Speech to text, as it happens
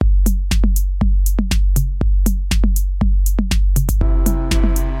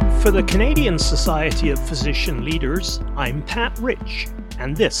For the Canadian Society of Physician Leaders, I'm Pat Rich,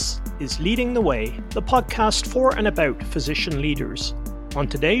 and this is Leading the Way, the podcast for and about physician leaders. On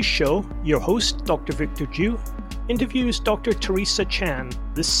today's show, your host, Dr. Victor Ju, interviews Dr. Teresa Chan.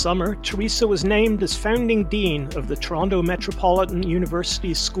 This summer, Teresa was named as founding dean of the Toronto Metropolitan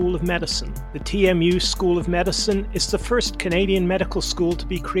University School of Medicine. The TMU School of Medicine is the first Canadian medical school to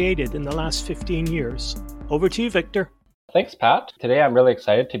be created in the last 15 years. Over to you, Victor. Thanks, Pat. Today, I'm really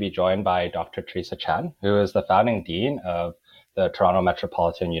excited to be joined by Dr. Teresa Chan, who is the founding dean of the Toronto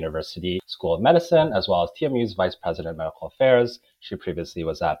Metropolitan University School of Medicine, as well as TMU's Vice President of Medical Affairs. She previously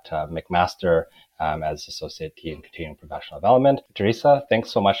was at McMaster as Associate Dean Continuing Professional Development. Teresa,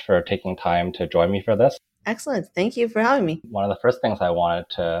 thanks so much for taking time to join me for this. Excellent. Thank you for having me. One of the first things I wanted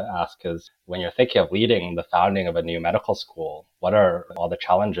to ask is, when you're thinking of leading the founding of a new medical school, what are all the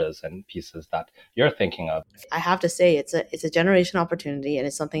challenges and pieces that you're thinking of? I have to say it's a generation opportunity, and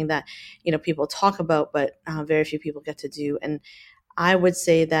it's something that people talk about, but very few people get to do. And I would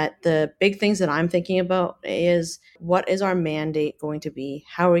say that the big things that I'm thinking about is, what is our mandate going to be?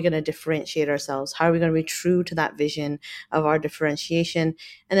 How are we going to differentiate ourselves? How are we going to be true to that vision of our differentiation?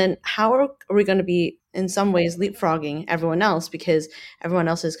 And then how are we going to be, in some ways, leapfrogging everyone else, because everyone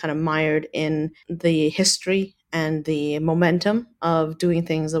else is kind of mired in the history and the momentum of doing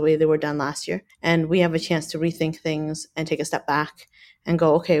things the way they were done last year. And we have a chance to rethink things and take a step back and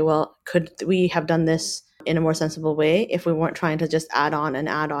go, okay, well, could we have done this in a more sensible way if we weren't trying to just add on and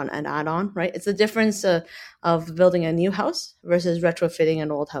add on and add on, right? It's the difference of building a new house versus retrofitting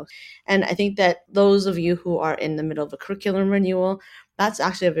an old house. And I think that those of you who are in the middle of a curriculum renewal, that's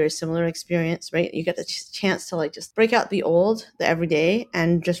actually a very similar experience, right? You get the chance to just break out the old, the everyday,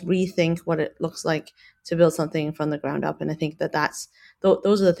 and just rethink what it looks like to build something from the ground up. And I think that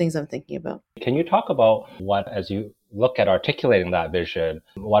those are the things I'm thinking about. Can you talk about what, as you look at articulating that vision,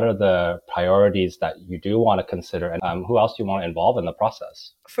 what are the priorities that you do want to consider, and who else do you want to involve in the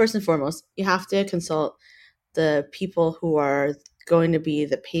process? First and foremost, you have to consult the people who are going to be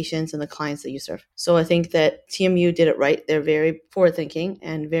the patients and the clients that you serve. So I think that TMU did it right. They're very forward-thinking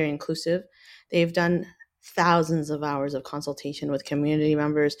and very inclusive. They've done thousands of hours of consultation with community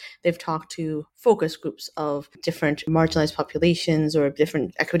members. They've talked to focus groups of different marginalized populations or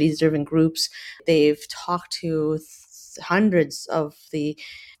different equity-driven groups. They've talked to hundreds of the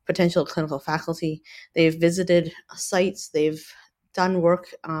potential clinical faculty. They've visited sites. They've done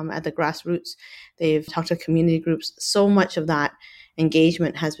work at the grassroots. They've talked to community groups. So much of that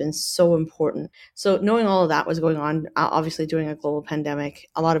engagement has been so important. So knowing all of that was going on, obviously during a global pandemic,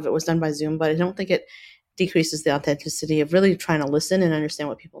 a lot of it was done by Zoom, but I don't think it decreases the authenticity of really trying to listen and understand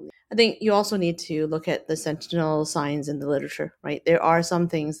what people need. I think you also need to look at the sentinel signs in the literature, right? There are some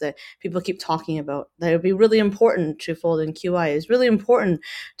things that people keep talking about that would be really important to fold in QI. It's really important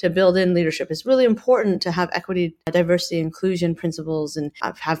to build in leadership. It's really important to have equity, diversity, inclusion principles, and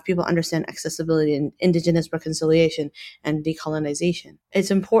have people understand accessibility and Indigenous reconciliation and decolonization.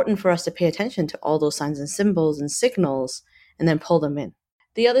 It's important for us to pay attention to all those signs and symbols and signals and then pull them in.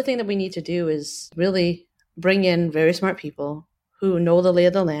 The other thing that we need to do is really bring in very smart people who know the lay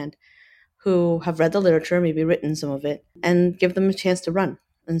of the land, who have read the literature, maybe written some of it, and give them a chance to run.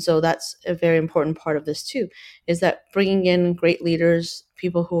 And so that's a very important part of this too, is that bringing in great leaders,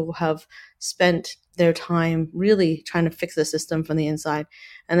 people who have spent their time really trying to fix the system from the inside,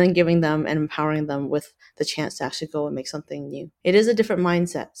 and then giving them and empowering them with the chance to actually go and make something new. It is a different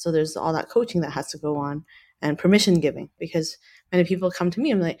mindset. So there's all that coaching that has to go on and permission giving, because many people come to me,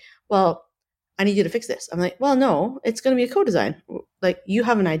 I'm like, well, I need you to fix this. I'm like, well, no, it's going to be a co-design. Like, you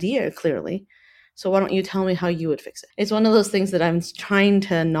have an idea clearly. So why don't you tell me how you would fix it? It's one of those things that I'm trying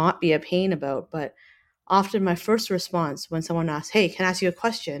to not be a pain about, but often my first response when someone asks, hey, can I ask you a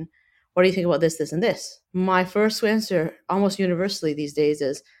question? What do you think about this, this, and this? My first answer almost universally these days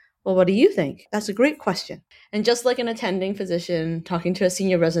is, well, what do you think? That's a great question. And just like an attending physician talking to a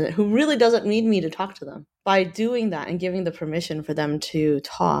senior resident who really doesn't need me to talk to them, by doing that and giving the permission for them to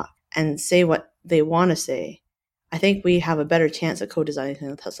talk and say what they want to say, I think we have a better chance at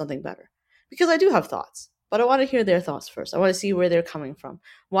co-designing something better. Because I do have thoughts, but I want to hear their thoughts first. I want to see where they're coming from.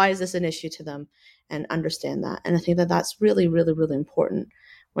 Why is this an issue to them? And understand that. And I think that that's really, really, really important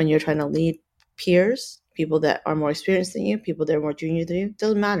when you're trying to lead peers, people that are more experienced than you, people that are more junior than you. It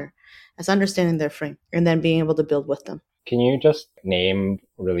doesn't matter. It's understanding their frame and then being able to build with them. Can you just name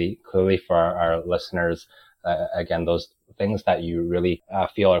really clearly for our listeners, again, those things that you really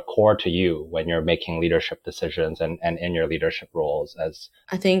feel are core to you when you're making leadership decisions and in your leadership roles?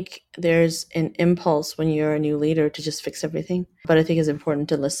 I think there's an impulse when you're a new leader to just fix everything. But I think it's important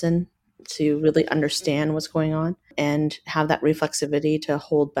to listen to really understand what's going on and have that reflexivity to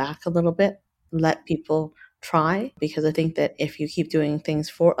hold back a little bit, let people try, because I think that if you keep doing things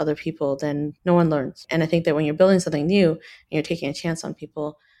for other people, then no one learns. And I think that when you're building something new and you're taking a chance on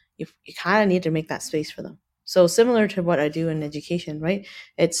people, you kind of need to make that space for them. So similar to what I do in education, right?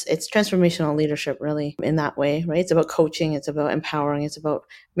 It's transformational leadership really in that way, right? It's about coaching, it's about empowering, it's about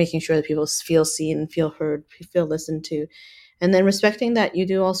making sure that people feel seen, feel heard, feel listened to. And then respecting that you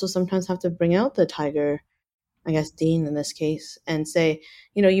do also sometimes have to bring out the tiger, I guess, dean in this case, and say,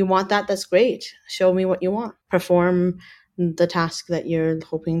 you want that, that's great. Show me what you want. Perform the task that you're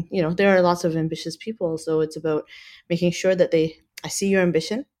hoping, there are lots of ambitious people. So it's about making sure that I see your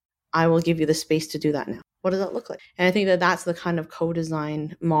ambition. I will give you the space to do that now. What does that look like? And I think that that's the kind of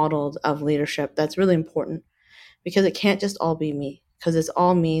co-design model of leadership that's really important, because it can't just all be me. Because it's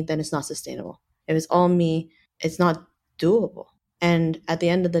all me, then it's not sustainable. If it's all me, it's not doable. And at the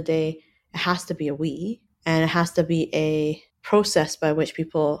end of the day, it has to be a we, and it has to be a process by which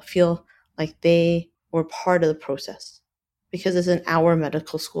people feel like they were part of the process, because it's an our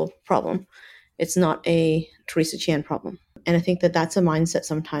medical school problem. It's not a Teresa Chan problem. And I think that that's a mindset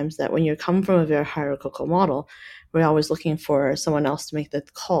sometimes, that when you come from a very hierarchical model, we're always looking for someone else to make the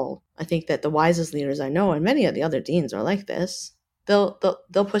call. I think that the wisest leaders I know, and many of the other deans are like this, they'll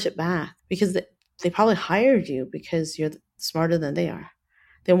push it back, because they probably hired you because you're smarter than they are.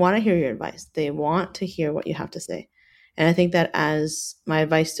 They want to hear your advice. They want to hear what you have to say. And I think that as my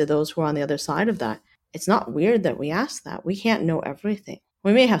advice to those who are on the other side of that, it's not weird that we ask that. We can't know everything.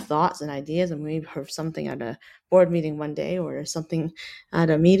 We may have thoughts and ideas, and we may have heard something at a board meeting one day, or something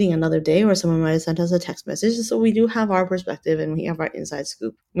at a meeting another day, or someone might have sent us a text message. So we do have our perspective, and we have our inside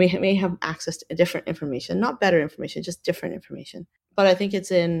scoop. We may have access to different information, not better information, just different information. But I think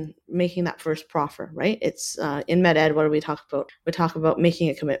it's in making that first proffer, right? It's in med ed, what do we talk about? We talk about making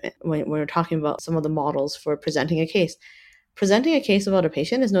a commitment. When we're talking about some of the models for presenting a case. Presenting a case about a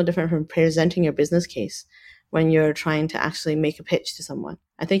patient is no different from presenting your business case when you're trying to actually make a pitch to someone.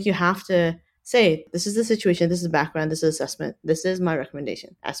 I think you have to say, this is the situation, this is the background, this is assessment, this is my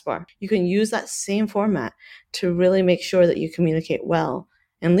recommendation, SBAR. You can use that same format to really make sure that you communicate well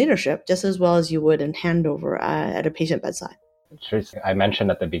in leadership, just as well as you would in handover at a patient bedside. Teresa, I mentioned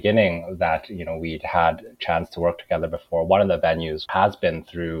at the beginning that, we'd had a chance to work together before. One of the venues has been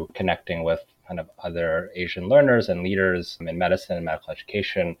through connecting with kind of other Asian learners and leaders in medicine and medical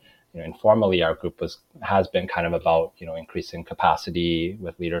education. Informally, our group has been kind of about, increasing capacity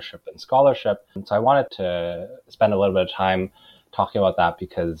with leadership and scholarship. And so I wanted to spend a little bit of time talking about that,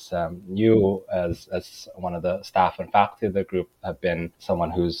 because you, as one of the staff and faculty of the group, have been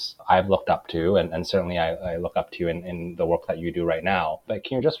someone who's I've looked up to, and certainly I look up to you in the work that you do right now. But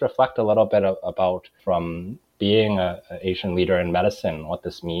can you just reflect a little bit about, from being an Asian leader in medicine, what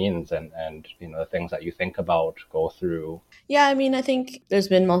this means, and the things that you think about, go through? Yeah, I think there's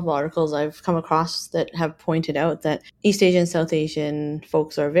been multiple articles I've come across that have pointed out that East Asian, South Asian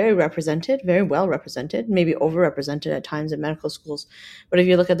folks are very represented, very well represented, maybe overrepresented at times in medical schools. But if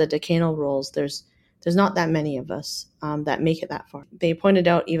you look at the decanal roles, there's not that many of us that make it that far. They pointed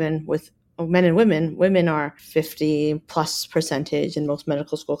out, even with men and women are 50+% in most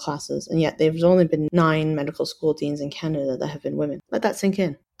medical school classes, and yet there's only been 9 medical school deans in Canada that have been women. Let that sink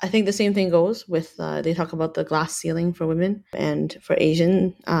in. I think the same thing goes with, they talk about the glass ceiling for women, and for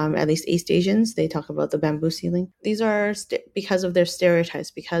Asian, at least East Asians, they talk about the bamboo ceiling. These are because of their stereotypes,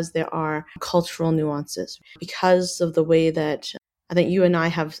 because there are cultural nuances, because of the way that I think you and I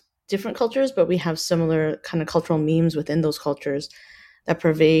have different cultures, but we have similar kind of cultural memes within those cultures that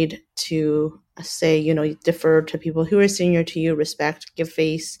pervade to say, you defer to people who are senior to you, respect, give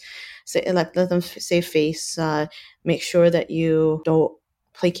face, let them save face, make sure that you don't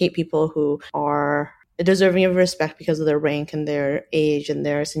placate people who are deserving of respect because of their rank and their age and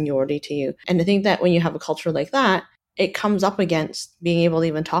their seniority to you. And I think that when you have a culture like that, it comes up against being able to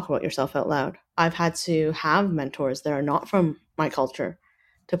even talk about yourself out loud. I've had to have mentors that are not from my culture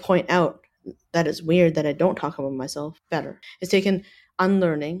to point out that it's weird that I don't talk about myself better. It's taken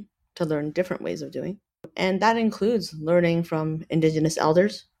unlearning to learn different ways of doing. And that includes learning from Indigenous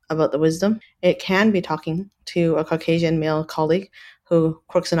elders about the wisdom. It can be talking to a Caucasian male colleague who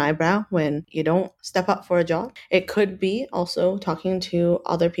quirks an eyebrow when you don't step up for a job. It could be also talking to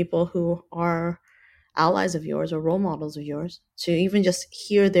other people who are allies of yours or role models of yours, to even just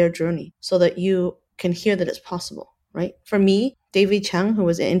hear their journey so that you can hear that it's possible, right? For me, David Chung, who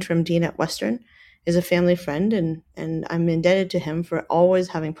was an interim dean at Western, is a family friend, and I'm indebted to him for always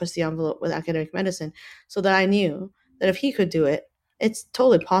having pushed the envelope with academic medicine, so that I knew that if he could do it, It's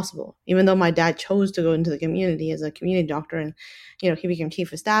totally possible. Even though my dad chose to go into the community as a community doctor and, he became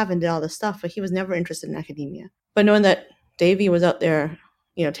chief of staff and did all this stuff, but he was never interested in academia. But knowing that Davey was out there,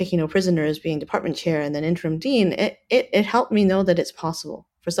 taking no prisoners, being department chair and then interim dean, it helped me know that it's possible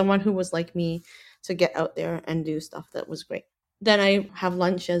for someone who was like me to get out there and do stuff that was great. Then I have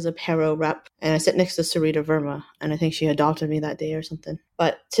lunch as a Paro rep, and I sit next to Sarita Verma, and I think she adopted me that day or something.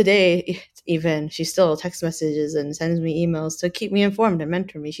 But today, even, she still text messages and sends me emails to keep me informed and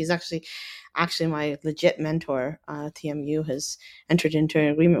mentor me. She's actually my legit mentor. TMU has entered into an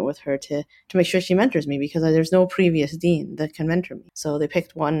agreement with her to make sure she mentors me, because there's no previous dean that can mentor me. So they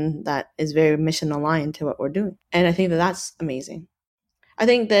picked one that is very mission aligned to what we're doing. And I think that that's amazing. I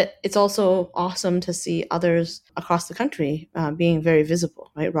think that it's also awesome to see others across the country being very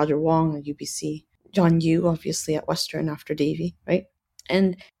visible, right? Roger Wong at UBC, John Yu, obviously, at Western after Davey, right?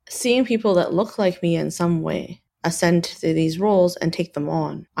 And seeing people that look like me in some way ascend to these roles and take them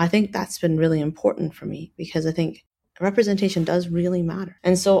on, I think that's been really important for me, because I think representation does really matter.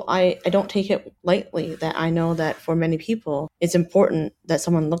 And so I don't take it lightly that I know that for many people, it's important that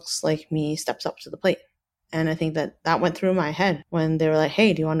someone looks like me steps up to the plate. And I think that went through my head when they were like,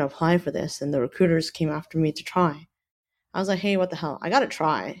 hey, do you want to apply for this? And the recruiters came after me to try. I was like, hey, what the hell? I got to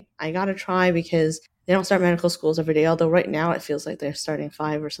try. Because they don't start medical schools every day. Although right now it feels like they're starting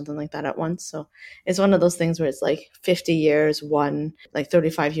 5 or something like that at once. So it's one of those things where it's like 50 years, 1, like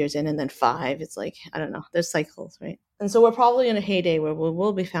 35 years in, and then 5. It's like, I don't know. There's cycles, right? And so we're probably in a heyday where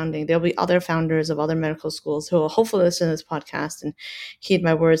we'll be founding. There'll be other founders of other medical schools who will hopefully listen to this podcast and heed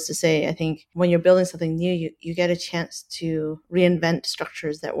my words to say, I think when you're building something new, you get a chance to reinvent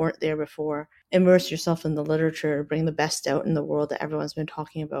structures that weren't there before, immerse yourself in the literature, bring the best out in the world that everyone's been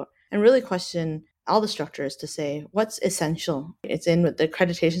talking about, and really question all the structures to say what's essential. It's in with the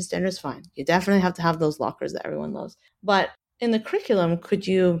accreditation standards, fine. You definitely have to have those lockers that everyone loves. But in the curriculum, could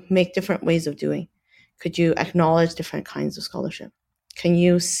you make different ways of doing? Could you acknowledge different kinds of scholarship? Can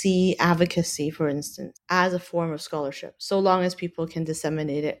you see advocacy, for instance, as a form of scholarship, so long as people can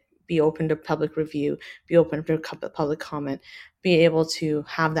disseminate it, be open to public review, be open to public comment, be able to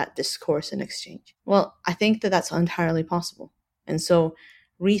have that discourse and exchange? Well, I think that that's entirely possible. And so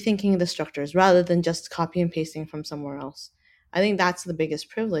rethinking the structures rather than just copy and pasting from somewhere else, I think that's the biggest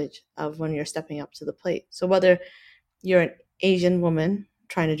privilege of when you're stepping up to the plate. So whether you're an Asian woman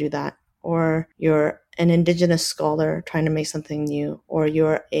trying to do that, or you're an Indigenous scholar trying to make something new, or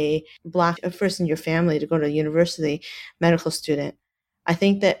you're a Black person in your family to go to university, medical student, I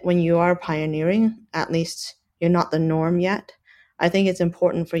think that when you are pioneering, at least you're not the norm yet. I think it's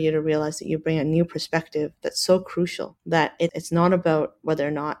important for you to realize that you bring a new perspective that's so crucial, that it's not about whether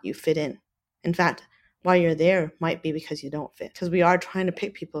or not you fit in. In fact, why you're there might be because you don't fit, because we are trying to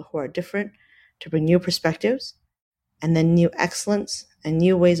pick people who are different to bring new perspectives and then new excellence and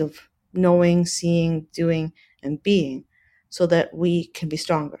new ways of knowing, seeing, doing, and being, so that we can be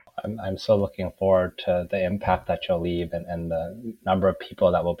stronger. I'm so looking forward to the impact that you'll leave and the number of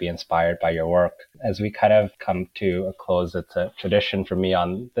people that will be inspired by your work. As we kind of come to a close, it's a tradition for me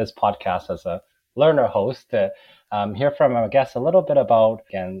on this podcast as a learner host to hear from our guests a little bit about,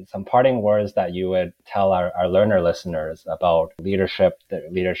 again, some parting words that you would tell our learner listeners about leadership, the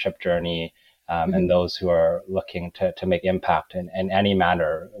leadership journey, and those who are looking to make impact in any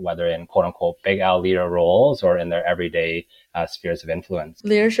manner, whether in quote unquote big L leader roles or in their everyday spheres of influence.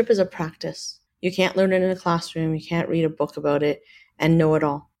 Leadership is a practice. You can't learn it in a classroom. You can't read a book about it and know it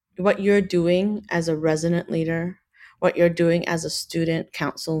all. What you're doing as a resident leader, what you're doing as a student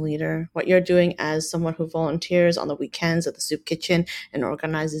council leader, what you're doing as someone who volunteers on the weekends at the soup kitchen and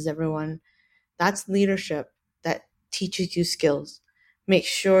organizes everyone, that's leadership that teaches you skills. Make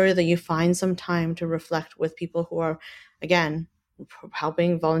sure that you find some time to reflect with people who are, again,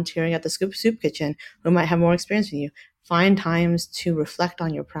 helping, volunteering at the soup kitchen, who might have more experience than you. Find times to reflect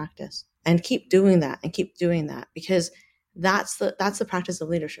on your practice and keep doing that because that's the practice of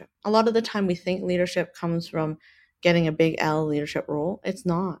leadership. A lot of the time we think leadership comes from getting a big L leadership role. It's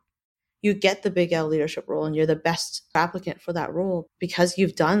not. You get the big L leadership role and you're the best applicant for that role because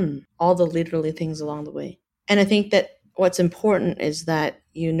you've done all the leaderly things along the way. And I think that what's important is that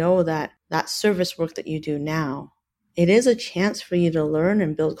you know that service work that you do now, it is a chance for you to learn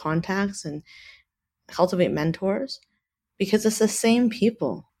and build contacts and cultivate mentors, because it's the same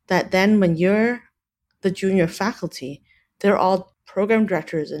people that then when you're the junior faculty, they're all program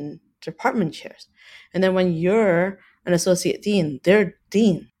directors and department chairs. And then when you're an associate dean, they're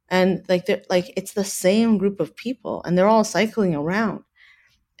dean. And it's the same group of people and they're all cycling around.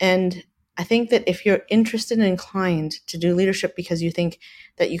 And I think that if you're interested and inclined to do leadership because you think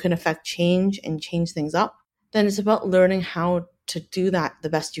that you can affect change and change things up, then it's about learning how to do that the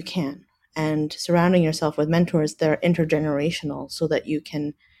best you can, and surrounding yourself with mentors that are intergenerational so that you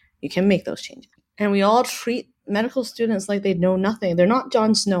can make those changes. And we all treat medical students like they know nothing. They're not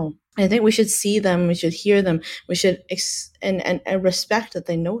Jon Snow. I think we should see them, we should hear them, we should and respect that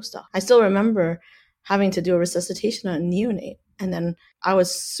they know stuff. I still remember having to do a resuscitation on a neonate, and then I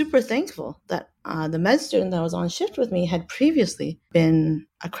was super thankful that the med student that was on shift with me had previously been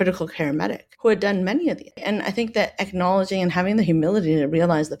a critical care medic who had done many of these. And I think that acknowledging and having the humility to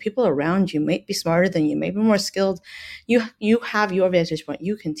realize that people around you may be smarter than you, may be more skilled. You have your vantage point.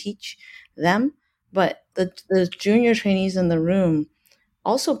 You can teach them, but the junior trainees in the room,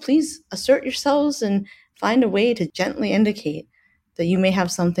 also please assert yourselves and find a way to gently indicate that you may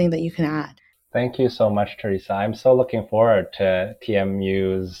have something that you can add. Thank you so much, Teresa. I'm so looking forward to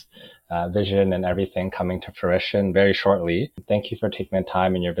TMU's vision and everything coming to fruition very shortly. Thank you for taking the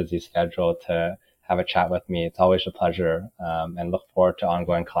time in your busy schedule to have a chat with me. It's always a pleasure, and look forward to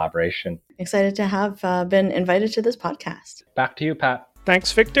ongoing collaboration. Excited to have been invited to this podcast. Back to you, Pat.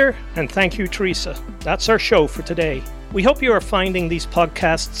 Thanks, Victor, and thank you, Teresa. That's our show for today. We hope you are finding these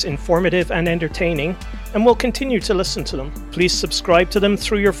podcasts informative and entertaining, and will continue to listen to them. Please subscribe to them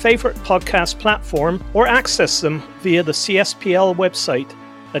through your favorite podcast platform or access them via the CSPL website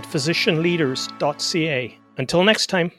at physicianleaders.ca. Until next time.